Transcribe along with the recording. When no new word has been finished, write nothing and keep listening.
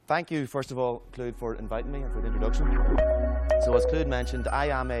Thank you, first of all, Clude, for inviting me and for the introduction. So as Clude mentioned, I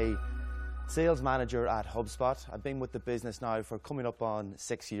am a sales manager at HubSpot. I've been with the business now for coming up on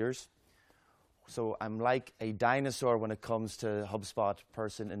 6 years. So I'm like a dinosaur when it comes to HubSpot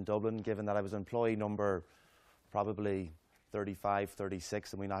person in Dublin, given that I was employee number probably 35,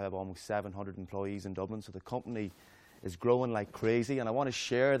 36, and we now have almost 700 employees in Dublin. So the company is growing like crazy, and I want to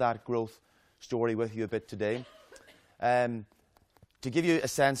share that growth story with you a bit today. To give you a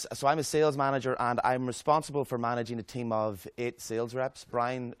sense, so I'm a sales manager and I'm responsible for managing a team of 8 sales reps.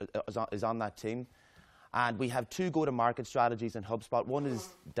 Brian is on that team. And we have 2 go-to-market strategies in HubSpot. One is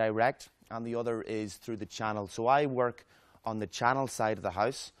direct and the other is through the channel. So I work on the channel side of the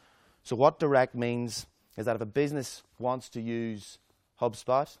house. So what direct means is that if a business wants to use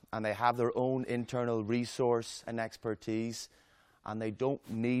HubSpot and they have their own internal resource and expertise and they don't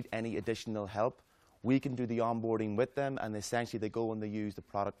need any additional help, we can do the onboarding with them, and essentially they go and they use the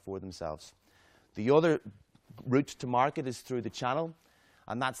product for themselves. The other route to market is through the channel,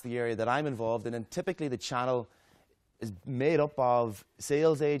 and that's the area that I'm involved in. And typically the channel is made up of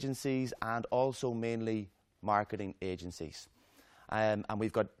sales agencies and also mainly marketing agencies. And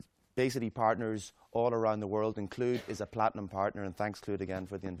we've got basically partners all around the world, and Clude is a platinum partner, and thanks Clude again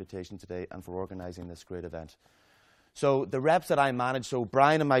for the invitation today and for organising this great event. So the reps that I manage, so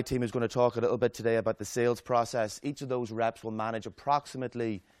Brian and my team is going to talk a little bit today about the sales process. Each of those reps will manage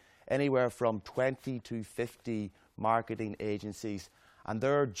approximately anywhere from 20 to 50 marketing agencies. And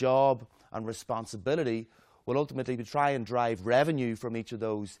their job and responsibility will ultimately be to try and drive revenue from each of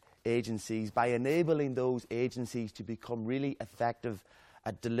those agencies by enabling those agencies to become really effective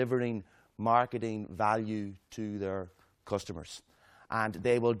at delivering marketing value to their customers. And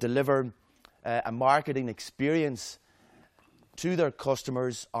they will deliver a marketing experience to their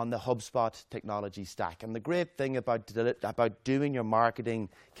customers on the HubSpot technology stack. And the great thing about doing your marketing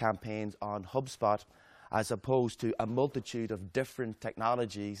campaigns on HubSpot, as opposed to a multitude of different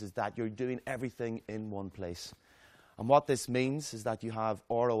technologies, is that you're doing everything in one place. And what this means is that you have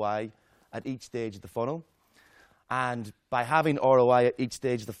ROI at each stage of the funnel. And by having ROI at each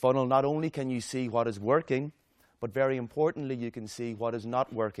stage of the funnel, not only can you see what is working, but very importantly, you can see what is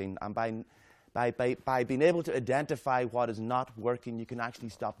not working. And by being able to identify what is not working, you can actually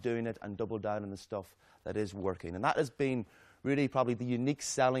stop doing it and double down on the stuff that is working. And that has been really probably the unique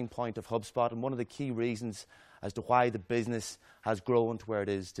selling point of HubSpot and one of the key reasons as to why the business has grown to where it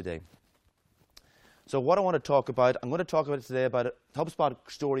is today. So what I want to talk about, I'm going to talk about today about a HubSpot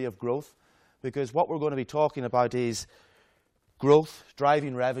story of growth, because what we're going to be talking about is growth,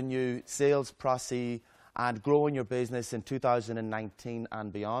 driving revenue, sales process, and growing your business in 2019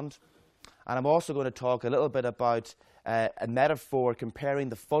 and beyond. And I'm also going to talk a little bit about a metaphor, comparing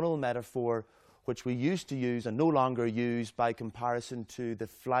the funnel metaphor, which we used to use and no longer use, by comparison to the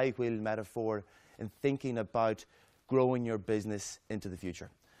flywheel metaphor in thinking about growing your business into the future.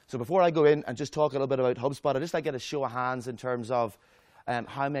 So before I go in and just talk a little bit about HubSpot, I'd just like to get a show of hands in terms of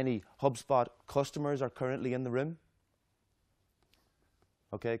how many HubSpot customers are currently in the room.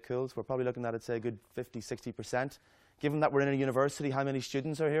 Okay, cool. So we're probably looking at, I'd say, a good 50, 60%. Given that we're in a university, how many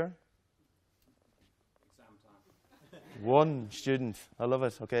students are here? 1 student. I love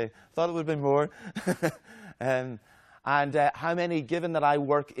it. Okay. Thought it would have been more. And how many, given that I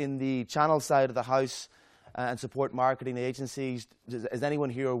work in the channel side of the house and support marketing agencies, does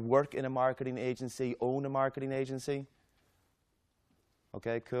anyone here work in a marketing agency, own a marketing agency?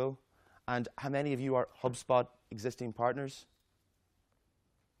 Okay, cool. And how many of you are HubSpot existing partners?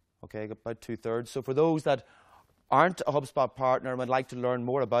 Okay, about 2/3. So for those that aren't a HubSpot partner and would like to learn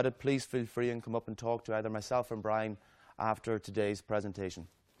more about it, please feel free and come up and talk to either myself or Brian after today's presentation.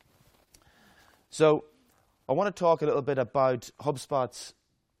 So I want to talk a little bit about HubSpot's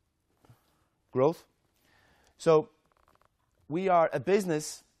growth. So we are a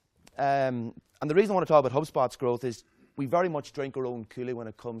business, and the reason I want to talk about HubSpot's growth is we very much drink our own Kool-Aid when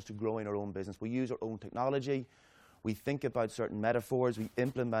it comes to growing our own business. We use our own technology. We think about certain metaphors. We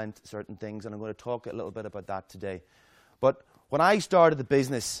implement certain things, and I'm going to talk a little bit about that today. But when I started the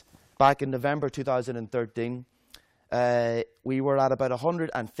business back in November 2013, we were at about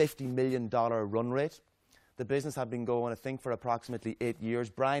 $150 million run rate. The business had been going, I think, for approximately 8 years.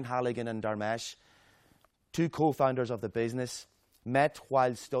 Brian Halligan and Dharmesh, 2 co-founders of the business, met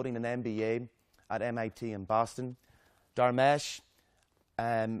while studying an MBA at MIT in Boston. Dharmesh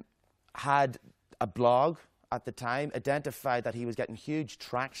had a blog at the time, identified that he was getting huge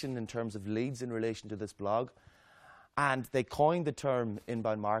traction in terms of leads in relation to this blog. And they coined the term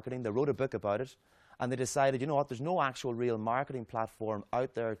inbound marketing. They wrote a book about it. And they decided, you know what, there's no actual real marketing platform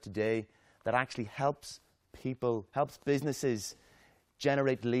out there today that actually helps people, helps businesses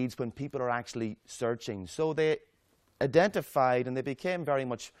generate leads when people are actually searching. So they identified and they became very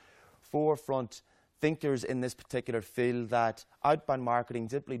much forefront thinkers in this particular field that outbound marketing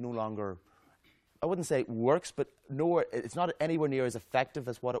simply no longer, I wouldn't say it works, but it's not anywhere near as effective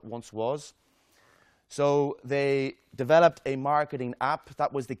as what it once was. So they developed a marketing app.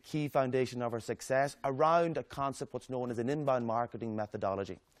 That was the key foundation of our success around a concept what's known as an inbound marketing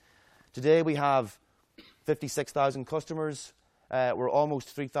methodology. Today we have 56,000 customers. We're almost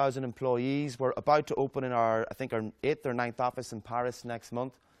 3,000 employees. We're about to open in our 8th or 9th office in Paris next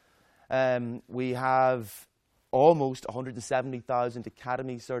month. We have almost 170,000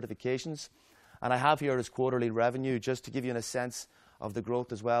 Academy certifications. And I have here as quarterly revenue, just to give you a sense of the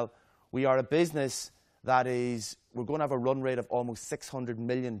growth as well. We are a business that we're going to have a run rate of almost $600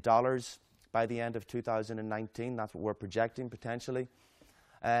 million by the end of 2019. That's what we're projecting potentially.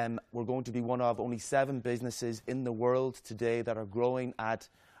 We're going to be one of only 7 businesses in the world today that are growing at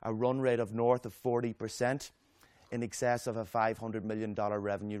a run rate of north of 40%, in excess of a $500 million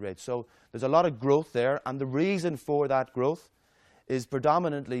revenue rate. So there's a lot of growth there, and the reason for that growth is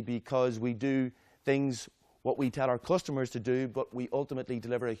predominantly because we do things what we tell our customers to do, but we ultimately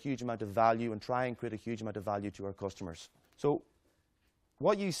deliver a huge amount of value and try and create a huge amount of value to our customers. So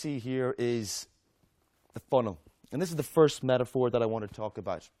what you see here is the funnel. And this is the first metaphor that I want to talk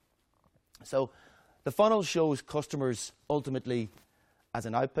about. So the funnel shows customers ultimately as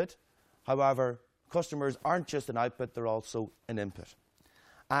an output. However, customers aren't just an output, they're also an input.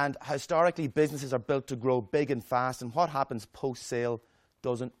 And historically, businesses are built to grow big and fast, and what happens post-sale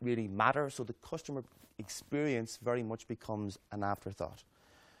doesn't really matter. So the customer experience very much becomes an afterthought.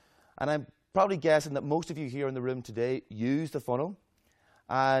 And I'm probably guessing that most of you here in the room today use the funnel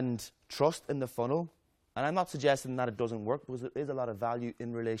and trust in the funnel. And I'm not suggesting that it doesn't work, because there is a lot of value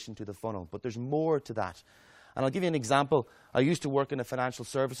in relation to the funnel. But there's more to that. And I'll give you an example. I used to work in a financial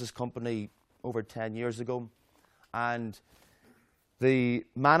services company over 10 years ago. And the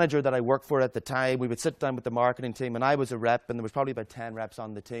manager that I worked for at the time, we would sit down with the marketing team, and I was a rep, and there was probably about 10 reps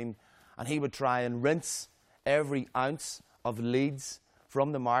on the team. And he would try and rinse every ounce of leads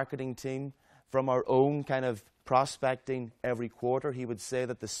from the marketing team, from our own kind of prospecting every quarter. He would say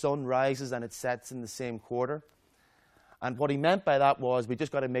that the sun rises and it sets in the same quarter. And what he meant by that was we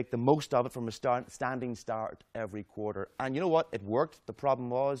just got to make the most of it from a standing start every quarter. And you know what? It worked. The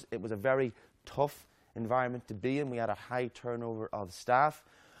problem was it was a very tough environment to be in. We had a high turnover of staff.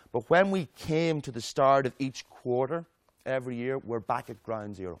 But when we came to the start of each quarter every year, we're back at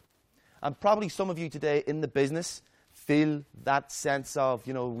ground zero. And probably some of you today in the business feel that sense of,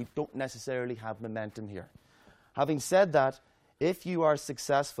 we don't necessarily have momentum here. Having said that, if you are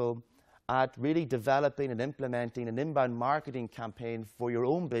successful at really developing and implementing an inbound marketing campaign for your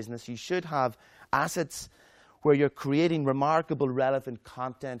own business, you should have assets where you're creating remarkable, relevant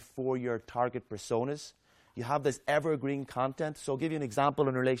content for your target personas. You have this evergreen content. So I'll give you an example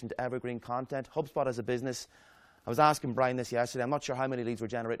in relation to evergreen content. HubSpot as a business, I was asking Brian this yesterday. I'm not sure how many leads we're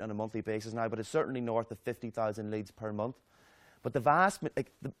generating on a monthly basis now, but it's certainly north of 50,000 leads per month. But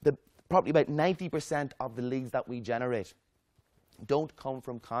probably about 90% of the leads that we generate don't come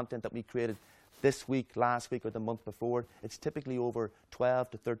from content that we created this week, last week, or the month before. It's typically over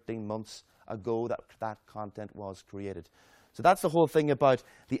 12 to 13 months ago that content was created. So that's the whole thing about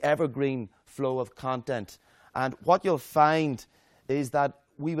the evergreen flow of content. And what you'll find is that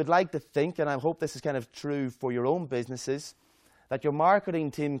we would like to think, and I hope this is kind of true for your own businesses, that your marketing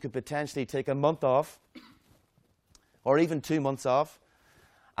team could potentially take a month off or even 2 months off,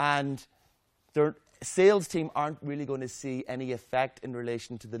 and their sales team aren't really going to see any effect in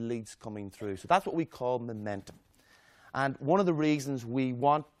relation to the leads coming through. So that's what we call momentum. And one of the reasons we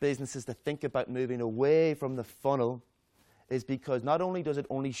want businesses to think about moving away from the funnel is because not only does it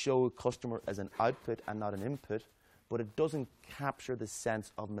only show a customer as an output and not an input, but it doesn't capture the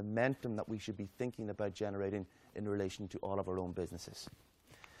sense of momentum that we should be thinking about generating in relation to all of our own businesses.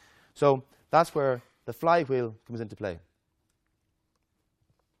 So that's where the flywheel comes into play.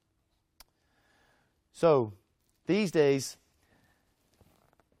 So these days,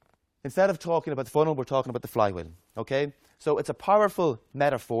 instead of talking about the funnel, we're talking about the flywheel. Okay? So it's a powerful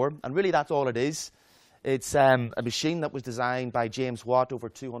metaphor, and really that's all it is. It's a machine that was designed by James Watt over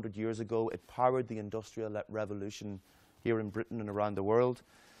 200 years ago. It powered the Industrial Revolution here in Britain and around the world.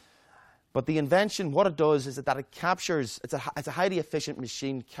 But the invention, what it does is that it captures, it's a highly efficient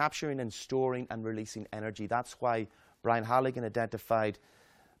machine capturing and storing and releasing energy. That's why Brian Halligan identified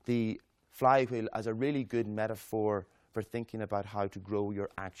the flywheel as a really good metaphor for thinking about how to grow your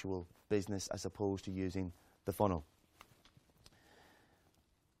actual business as opposed to using the funnel.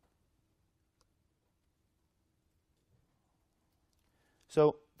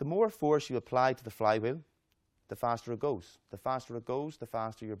 So the more force you apply to the flywheel, the faster it goes. The faster it goes, the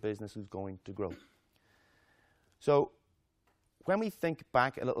faster your business is going to grow. So when we think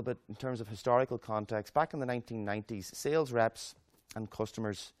back a little bit in terms of historical context, back in the 1990s, sales reps and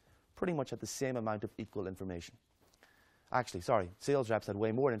customers pretty much had the same amount of equal information. Actually, sorry, sales reps had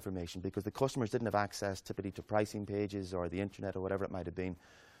way more information because the customers didn't have access typically to pricing pages or the internet or whatever it might have been.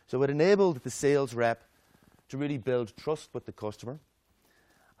 So it enabled the sales rep to really build trust with the customer.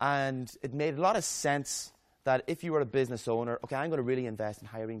 And it made a lot of sense that if you were a business owner, okay, I'm going to really invest in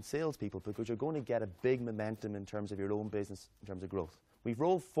hiring salespeople because you're going to get a big momentum in terms of your own business, in terms of growth. We've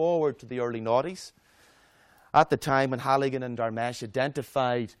rolled forward to the early noughties, at the time when Halligan and Dharmesh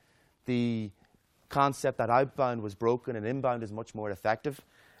identified the concept that outbound was broken and inbound is much more effective.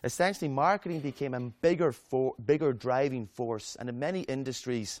 Essentially, marketing became a bigger driving force, and in many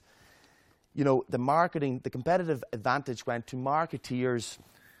industries, you know, the competitive advantage went to marketeers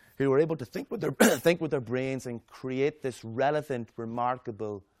who were able to think with their brains and create this relevant,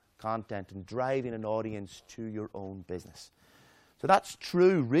 remarkable content and driving an audience to your own business. So that's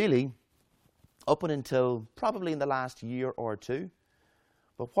true, really, up until probably in the last year or two.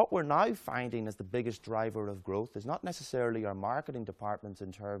 But what we're now finding as the biggest driver of growth is not necessarily our marketing departments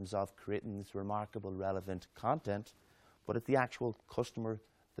in terms of creating this remarkable, relevant content, but it's the actual customer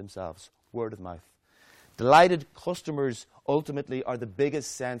themselves, word of mouth. Delighted customers ultimately are the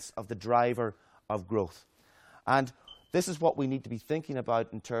biggest sense of the driver of growth. And this is what we need to be thinking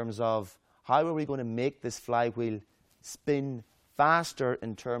about in terms of how are we going to make this flywheel spin faster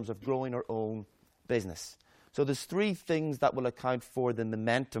in terms of growing our own business. So there's three things that will account for the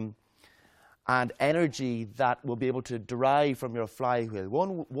momentum and energy that we'll be able to derive from your flywheel.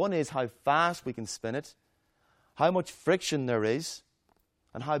 One is how fast we can spin it, how much friction there is,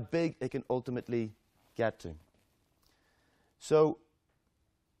 and how big it can ultimately get to. So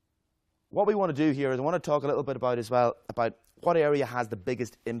what we want to do here is I want to talk a little bit about as well about what area has the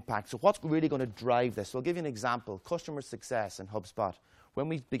biggest impact. So what's really going to drive this? So I'll give you an example. Customer success in HubSpot. When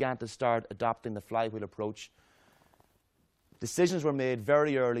we began to start adopting the flywheel approach, decisions were made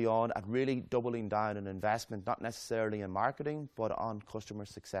very early on at really doubling down on investment, not necessarily in marketing, but on customer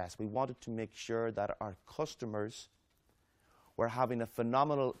success. We wanted to make sure that our customers were having a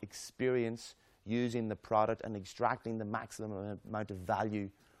phenomenal experience using the product and extracting the maximum amount of value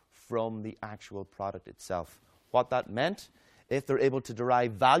from the actual product itself. What that meant, if they're able to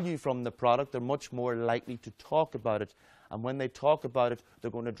derive value from the product, they're much more likely to talk about it. And when they talk about it,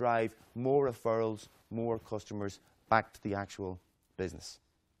 they're going to drive more referrals, more customers back to the actual business.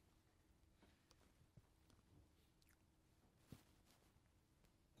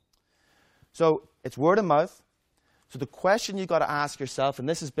 So it's word of mouth. So the question you've got to ask yourself, and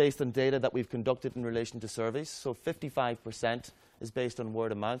this is based on data that we've conducted in relation to surveys, so 55% is based on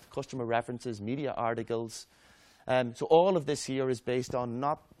word of mouth, customer references, media articles. So all of this here is based on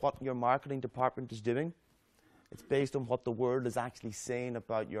not what your marketing department is doing. It's based on what the world is actually saying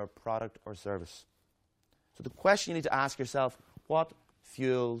about your product or service. So the question you need to ask yourself, what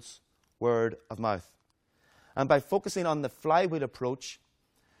fuels word of mouth? And by focusing on the flywheel approach,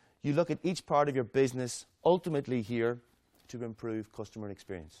 you look at each part of your business ultimately here to improve customer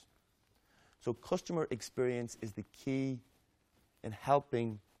experience. So customer experience is the key in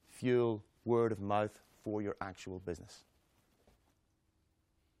helping fuel word of mouth for your actual business.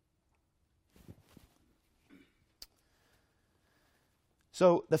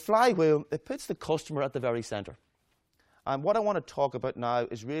 So the flywheel, it puts the customer at the very center. And what I want to talk about now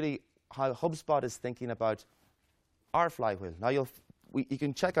is really how HubSpot is thinking about our flywheel. Now you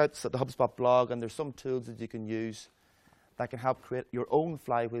can check out the HubSpot blog, and there's some tools that you can use that can help create your own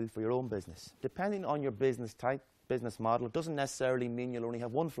flywheel for your own business. Depending on your business type, business model, it doesn't necessarily mean you'll only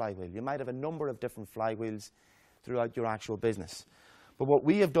have one flywheel. You might have a number of different flywheels throughout your actual business. But what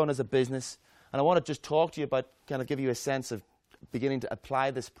we have done as a business, and I want to just talk to you about, kind of give you a sense of beginning to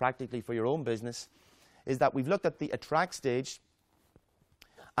apply this practically for your own business, is that we've looked at the attract stage.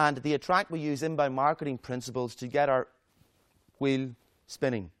 And the attract, we use inbound marketing principles to get our wheel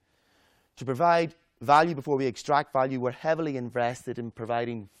spinning. To provide value before we extract value, we're heavily invested in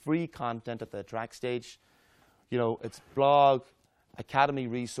providing free content at the attract stage. You know, it's blog, academy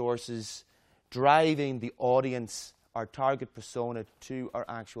resources, driving the audience, our target persona, to our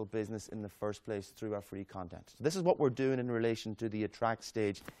actual business in the first place through our free content. So this is what we're doing in relation to the attract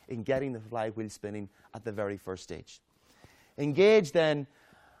stage in getting the flywheel spinning at the very first stage. Engage then,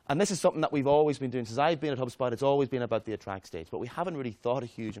 and this is something that we've always been doing. Since I've been at HubSpot, it's always been about the attract stage, but we haven't really thought a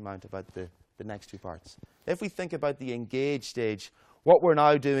huge amount about the next two parts. If we think about the engage stage, what we're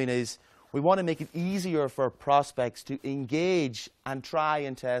now doing is We want to make it easier for prospects to engage and try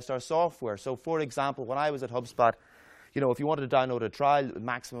and test our software. So, for example, when I was at HubSpot, if you wanted to download a trial, the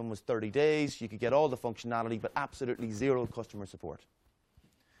maximum was 30 days. You could get all the functionality, but absolutely zero customer support.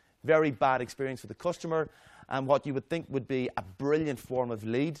 Very bad experience for the customer, and what you would think would be a brilliant form of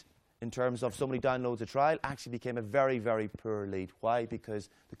lead in terms of somebody downloads a trial actually became a very, very poor lead. Why? Because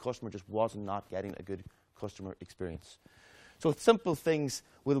the customer just was not getting a good customer experience. So simple things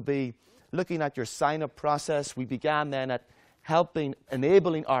will be looking at your sign-up process. We began then at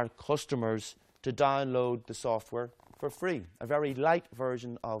enabling our customers to download the software for free, a very light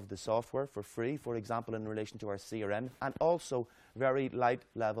version of the software for free, for example, in relation to our CRM, and also very light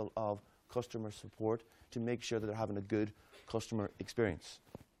level of customer support to make sure that they're having a good customer experience.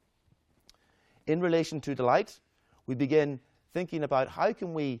 In relation to Delight, we begin thinking about how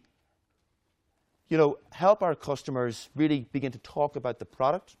can we help our customers really begin to talk about the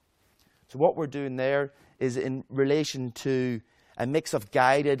product. So what we're doing there is in relation to a mix of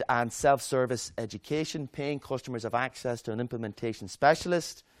guided and self-service education. Paying customers have access to an implementation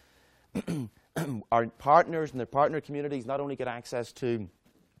specialist. Our partners and their partner communities not only get access to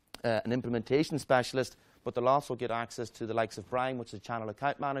an implementation specialist, but they'll also get access to the likes of Brian, which is a channel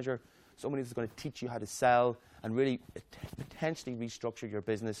account manager, somebody who's going to teach you how to sell and really potentially restructure your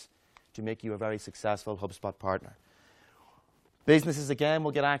business to make you a very successful HubSpot partner. Businesses, again,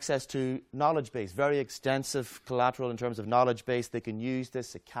 will get access to knowledge base, very extensive collateral in terms of knowledge base. They can use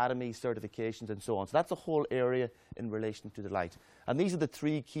this, academy, certifications, and so on. So that's a whole area in relation to Delight. And these are the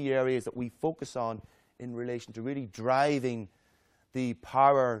three key areas that we focus on in relation to really driving the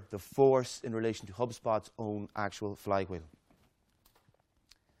power, the force in relation to HubSpot's own actual flywheel.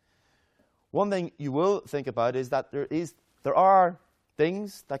 One thing you will think about is that there are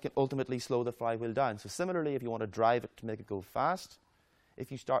things that can ultimately slow the flywheel down. So similarly, if you want to drive it to make it go fast,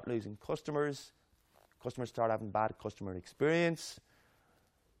 if you start losing customers start having bad customer experience,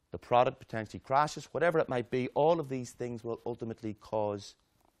 the product potentially crashes, whatever it might be, all of these things will ultimately cause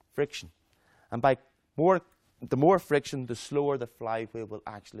friction. And the more friction, the slower the flywheel will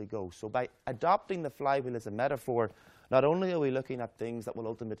actually go. So by adopting the flywheel as a metaphor, not only are we looking at things that will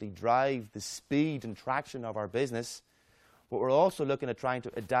ultimately drive the speed and traction of our business, but we're also looking at trying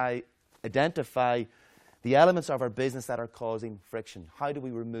to identify the elements of our business that are causing friction. How do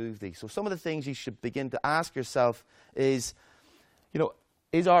we remove these? So some of the things you should begin to ask yourself is,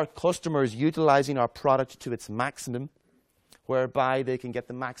 is our customers utilizing our product to its maximum, whereby they can get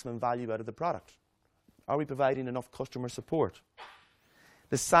the maximum value out of the product? Are we providing enough customer support?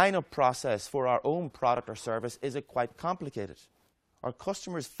 The sign-up process for our own product or service, is it quite complicated? Are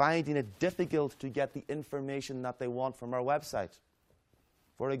customers finding it difficult to get the information that they want from our website?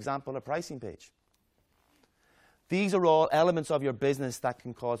 For example, a pricing page. These are all elements of your business that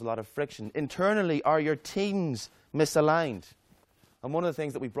can cause a lot of friction. Internally, are your teams misaligned? And one of the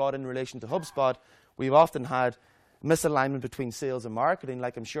things that we brought in relation to HubSpot, we've often had misalignment between sales and marketing,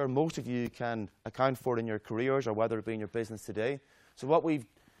 like I'm sure most of you can account for in your careers or whether it be in your business today. So what we've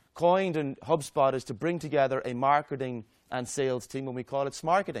coined in HubSpot is to bring together a marketing and sales team, and we call it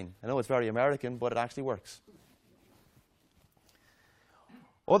Smarketing. I know it's very American, but it actually works.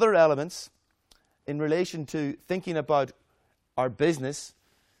 Other elements in relation to thinking about our business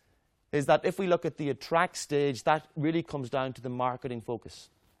is that if we look at the attract stage, that really comes down to the marketing focus.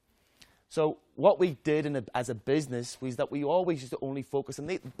 So what we did as a business was that we always used to only focus,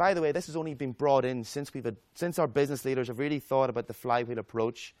 and by the way, this has only been brought in since our business leaders have really thought about the flywheel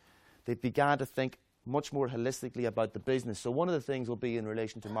approach. They began to think much more holistically about the business. So one of the things will be in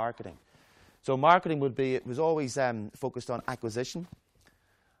relation to marketing. So marketing was always focused on acquisition.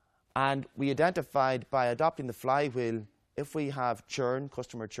 And we identified by adopting the flywheel, if we have churn,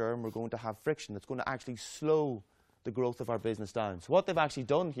 customer churn, we're going to have friction. It's going to actually slow the growth of our business down. So what they've actually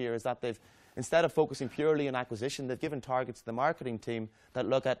done here is that instead of focusing purely on acquisition, they've given targets to the marketing team that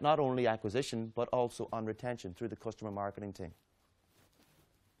look at not only acquisition, but also on retention through the customer marketing team.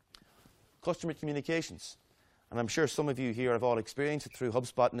 Customer communications. And I'm sure some of you here have all experienced it through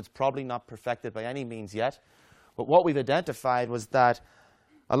HubSpot, and it's probably not perfected by any means yet. But what we've identified was that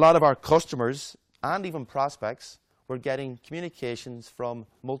a lot of our customers and even prospects were getting communications from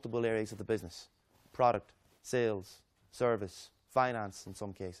multiple areas of the business. Product, sales, service, finance in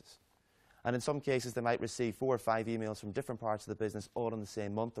some cases. And in some cases, they might receive 4 or 5 emails from different parts of the business all in the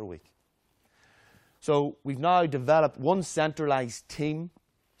same month or week. So we've now developed one centralized team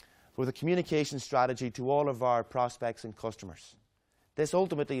with a communication strategy to all of our prospects and customers. This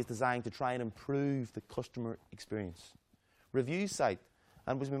ultimately is designed to try and improve the customer experience. Review site,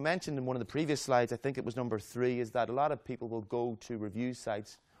 and as we mentioned in one of the previous slides, I think it was number 3, is that a lot of people will go to review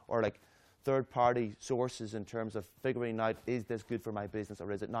sites or like third-party sources in terms of figuring out, is this good for my business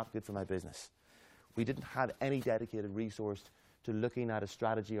or is it not good for my business? We didn't have any dedicated resource to looking at a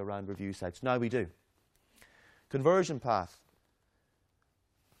strategy around review sites. Now we do. Conversion path.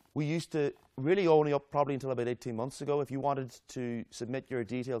 We used to really only up probably until about 18 months ago. If you wanted to submit your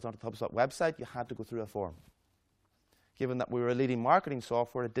details onto the HubSpot website, you had to go through a form. Given that we were a leading marketing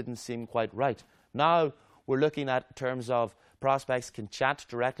software, it didn't seem quite right. Now we're looking at terms of prospects can chat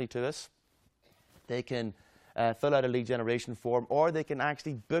directly to us. They can fill out a lead generation form, or they can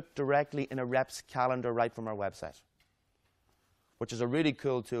actually book directly in a rep's calendar right from our website, which is a really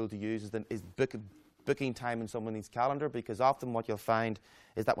cool tool to use, is booking time in someone's calendar, because often what you'll find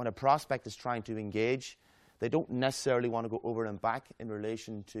is that when a prospect is trying to engage, they don't necessarily want to go over and back in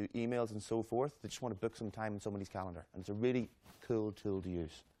relation to emails and so forth. They just want to book some time in somebody's calendar, and it's a really cool tool to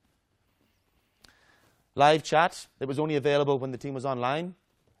use. Live chat, it was only available when the team was online.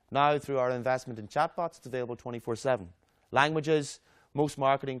 Now, through our investment in chatbots, it's available 24/7. Languages, most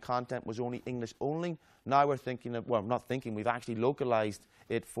marketing content was only English only. Now we're thinking of, well, not thinking, we've actually localized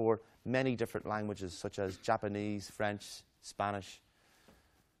it for many different languages, such as Japanese, French, Spanish,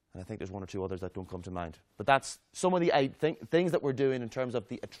 and I think there's one or two others that don't come to mind. But that's some of the things that we're doing in terms of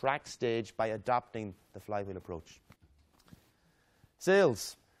the attract stage by adopting the flywheel approach.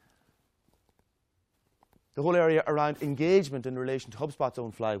 Sales. The whole area around engagement in relation to HubSpot's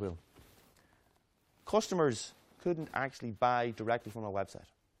own flywheel. Customers couldn't actually buy directly from our website.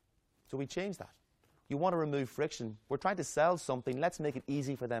 So we changed that. You want to remove friction. We're trying to sell something. Let's make it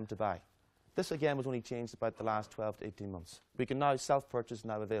easy for them to buy. This, again, was only changed about the last 12 to 18 months. We can now self-purchase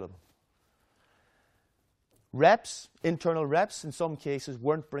now available. Reps, internal reps, in some cases,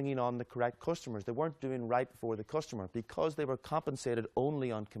 weren't bringing on the correct customers. They weren't doing right for the customer because they were compensated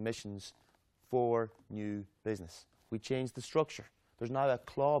only on commissions for new business. We changed the structure. There's now a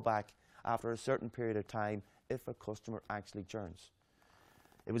clawback after a certain period of time if a customer actually churns.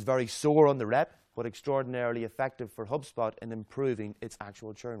 It was very sore on the rep, but extraordinarily effective for HubSpot in improving its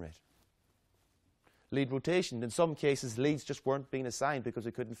actual churn rate. Lead rotation. In some cases, leads just weren't being assigned because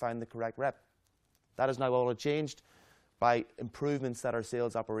we couldn't find the correct rep. That is now all changed by improvements that our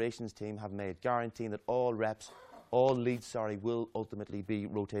sales operations team have made, guaranteeing that all leads will ultimately be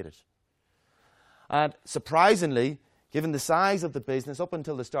rotated. And surprisingly, given the size of the business, up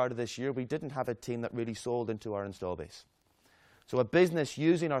until the start of this year, we didn't have a team that really sold into our install base. So a business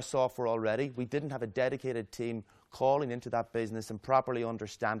using our software already, we didn't have a dedicated team calling into that business and properly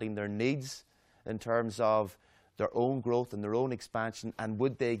understanding their needs in terms of their own growth and their own expansion, and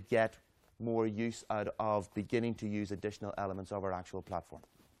would they get more use out of beginning to use additional elements of our actual platform.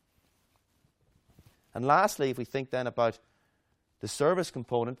 And lastly, if we think then about the service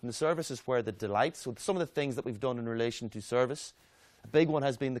component, and the service is where the delight, so some of the things that we've done in relation to service, a big one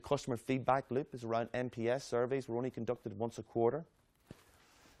has been the customer feedback loop, is around NPS surveys. We're only conducted once a quarter.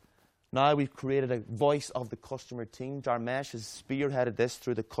 Now we've created a voice of the customer team. Dharmesh has spearheaded this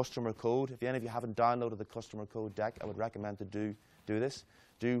through the customer code. If any of you haven't downloaded the customer code deck, I would recommend to do this.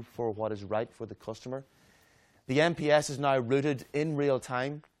 Do for what is right for the customer. The NPS is now routed in real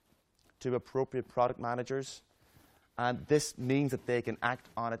time to appropriate product managers. And this means that they can act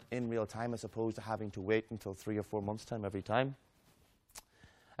on it in real time as opposed to having to wait until 3 or 4 months' time every time.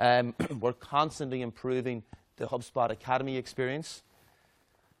 We're constantly improving the HubSpot Academy experience.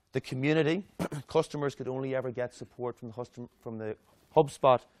 The community, customers could only ever get support from the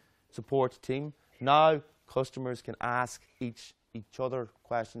HubSpot support team. Now customers can ask each other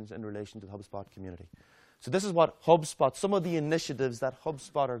questions in relation to the HubSpot community. So this is what HubSpot, some of the initiatives that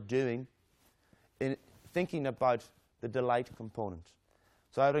HubSpot are doing in thinking about the delight component.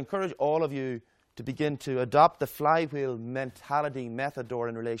 So I would encourage all of you to begin to adopt the flywheel mentality method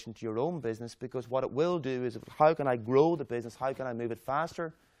in relation to your own business, because what it will do is, how can I grow the business? How can I move it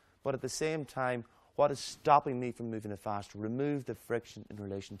faster? But at the same time, what is stopping me from moving it faster? Remove the friction in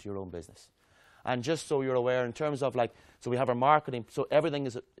relation to your own business. And just so you're aware, in terms of so we have our marketing, so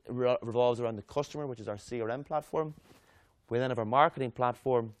everything revolves around the customer, which is our CRM platform. We then have our marketing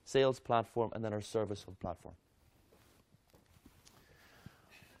platform, sales platform, and then our service hub platform.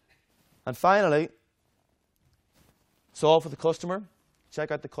 And finally, solve for the customer. Check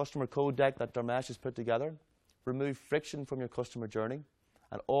out the customer code deck that Dharmesh has put together. Remove friction from your customer journey,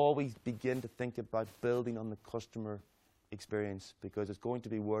 and always begin to think about building on the customer experience, because it's going to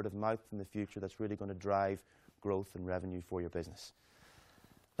be word of mouth in the future that's really going to drive growth and revenue for your business.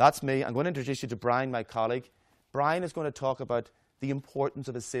 That's me. I'm going to introduce you to Brian, my colleague. Brian is going to talk about the importance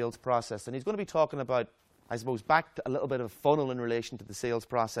of a sales process, and he's going to be talking about, I suppose, back to a little bit of a funnel in relation to the sales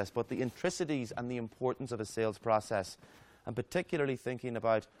process, but the intricacies and the importance of a sales process, and particularly thinking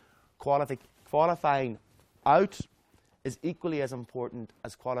about qualifying out is equally as important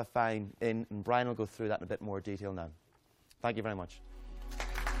as qualifying in, and Brian will go through that in a bit more detail now. Thank you very much.